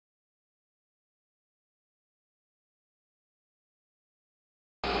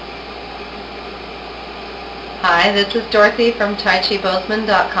Hi, this is Dorothy from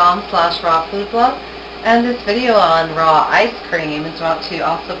TaiChiBozeman.com/rawfoodblog, and this video on raw ice cream is brought to you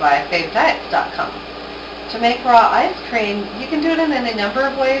also by FaveDiets.com. To make raw ice cream, you can do it in any number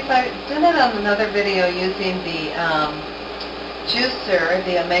of ways. I did it on another video using the juicer,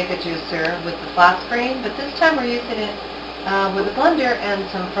 the Omega juicer with the flat screen, but this time we're using it with a blender and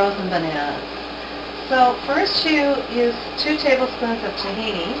some frozen bananas. So first you use 2 tablespoons of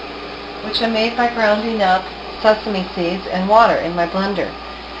tahini, which I made by grounding up sesame seeds and water in my blender.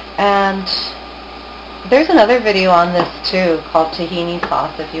 And there's another video on this too called tahini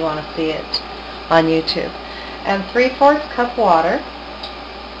sauce if you want to see it on YouTube. And 3/4 cup water.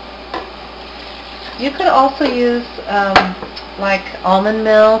 You could also use like almond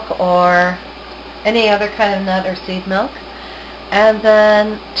milk or any other kind of nut or seed milk. And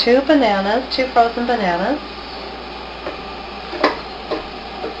then 2 bananas, 2 frozen bananas.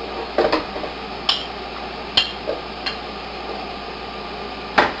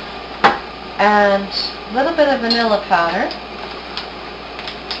 And a little bit of vanilla powder.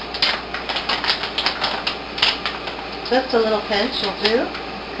 Just a little pinch will do,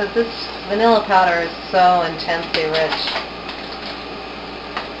 because this vanilla powder is so intensely rich.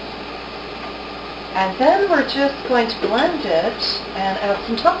 And then we're just going to blend it and add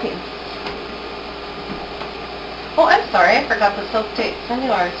some toppings. Oh, I'm sorry, I forgot the soaked dates. I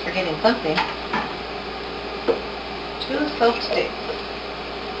knew I was forgetting something. 2 soaked dates.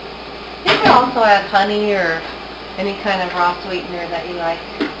 You can also add honey or any kind of raw sweetener that you like.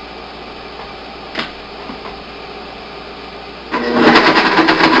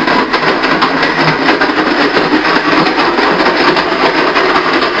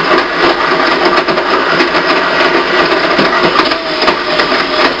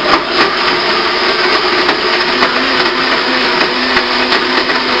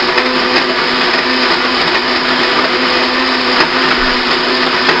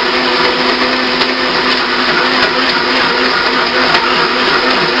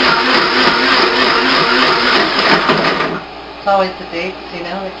 It's always the dates, you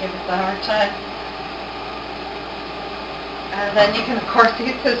know, that give us a hard time. And then you can, of course,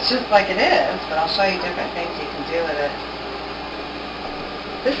 eat this just like it is, but I'll show you different things you can do with it.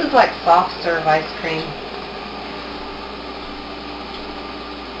 This is like soft serve ice cream.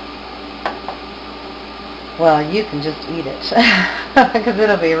 Well, you can just eat it, because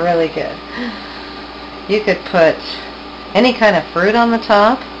it'll be really good. You could put any kind of fruit on the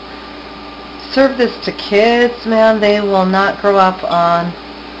top. Serve this to kids, man, they will not grow up on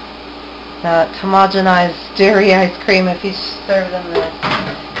that homogenized dairy ice cream if you serve them this.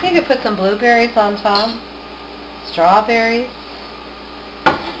 You could put some blueberries on top, strawberries,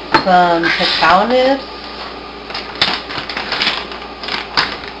 some cacao nibs.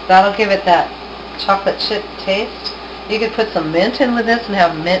 That'll give it that chocolate chip taste. You could put some mint in with this and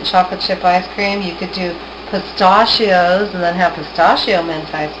have mint chocolate chip ice cream. You could do pistachios and then have pistachio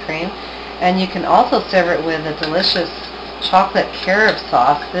mint ice cream. And you can also serve it with a delicious chocolate carob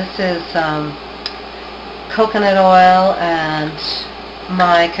sauce. This is coconut oil and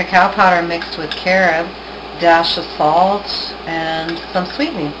my cacao powder mixed with carob, dash of salt, and some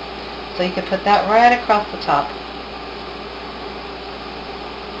sweetening. So you could put that right across the top.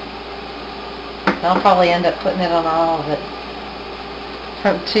 I'll probably end up putting it on all of it.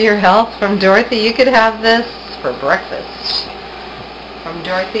 To your health, from Dorothy, you could have this for breakfast. From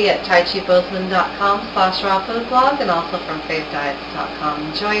Dorothy at TaiChiBozeman.com/rawfoodblog and also from FaveDiets.com.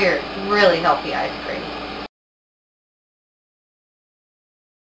 Enjoy your really healthy ice cream.